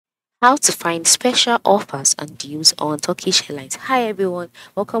How to find special offers and deals on Turkish Airlines. Hi everyone,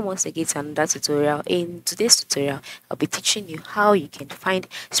 welcome once again to another tutorial. In today's tutorial, I'll be teaching you how you can find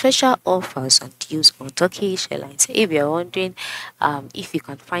special offers and deals on Turkish Airlines. If you're wondering if you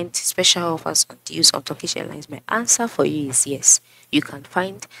can find special offers and deals on Turkish Airlines, my answer for you is yes. You can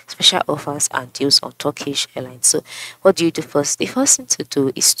find special offers and deals on Turkish Airlines. So what do you do first? The first thing to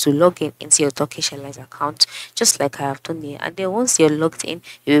do is to log in into your Turkish Airlines account, just like I have done here. And then once you're logged in,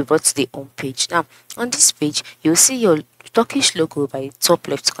 you'll be brought to the home page. Now, on this page, you'll see your Turkish logo by the top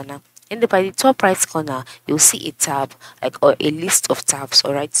left corner. And by the top right corner, you'll see a tab, like or a list of tabs,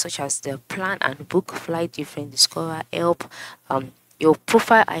 all right, such as the plan and book, fly different, discover, help, your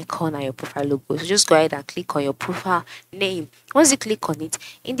profile icon and your profile logo. So just go ahead and click on your profile name. Once you click on it,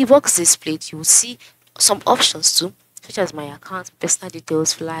 in the box displayed, you will see some options too, such as my account, personal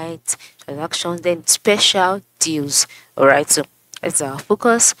details, flights, transactions, then special deals. All right, so that's our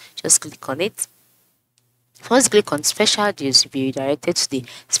focus. Just click on it. Once you click on special deals, you'll be redirected to the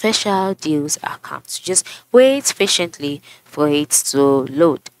special deals account. So just wait patiently for it to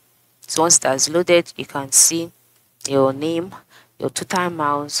load. So once that's loaded, you can see your name, your total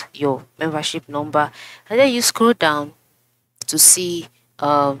miles, your membership number, and then you scroll down to see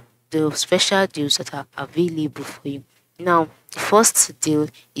the special deals that are available for you. Now, the first deal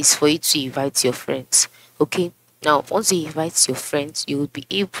is for you to invite your friends. Okay. Now, once you invite your friends, you will be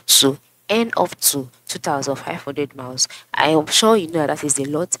able to earn up to 2,500 miles. I am sure you know that is a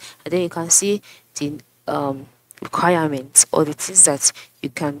lot. And then you can see the requirements or the things that you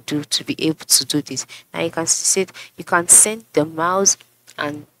can do to be able to do this. Now you can see it, you can send the miles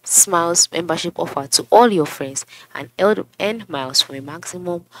and smiles membership offer to all your friends and earn miles for a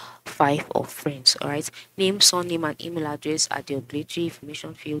maximum 5 of friends. All right, name, surname, and email address are the obligatory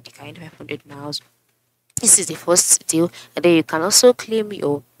information field. You can earn 500 miles. This is the first deal, and then you can also claim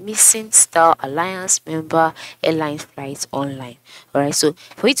your missing Star Alliance member airline flights online. All right, so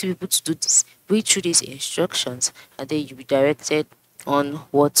for you to be able to do this, read through these instructions, and then you'll be directed on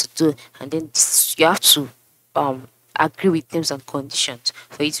what to do, and then you have to agree with terms and conditions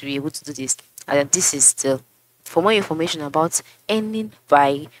for you to be able to do this. And then this is the for more information about earning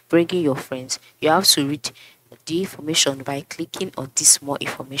by bringing your friends, you have to read the information by clicking on this more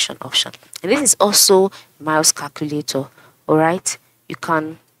information option. And this is also miles calculator. All right, you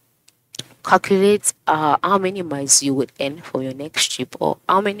can calculate how many miles you would earn for your next trip or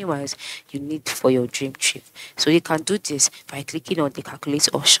how many miles you need for your dream trip. So you can do this by clicking on the calculate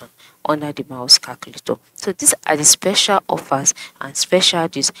option under the miles calculator. So these are the special offers and special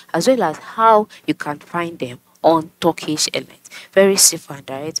deals, as well as how you can find them on Turkish Airlines. Very simple and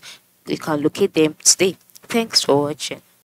direct. You can locate them today. Thanks for watching.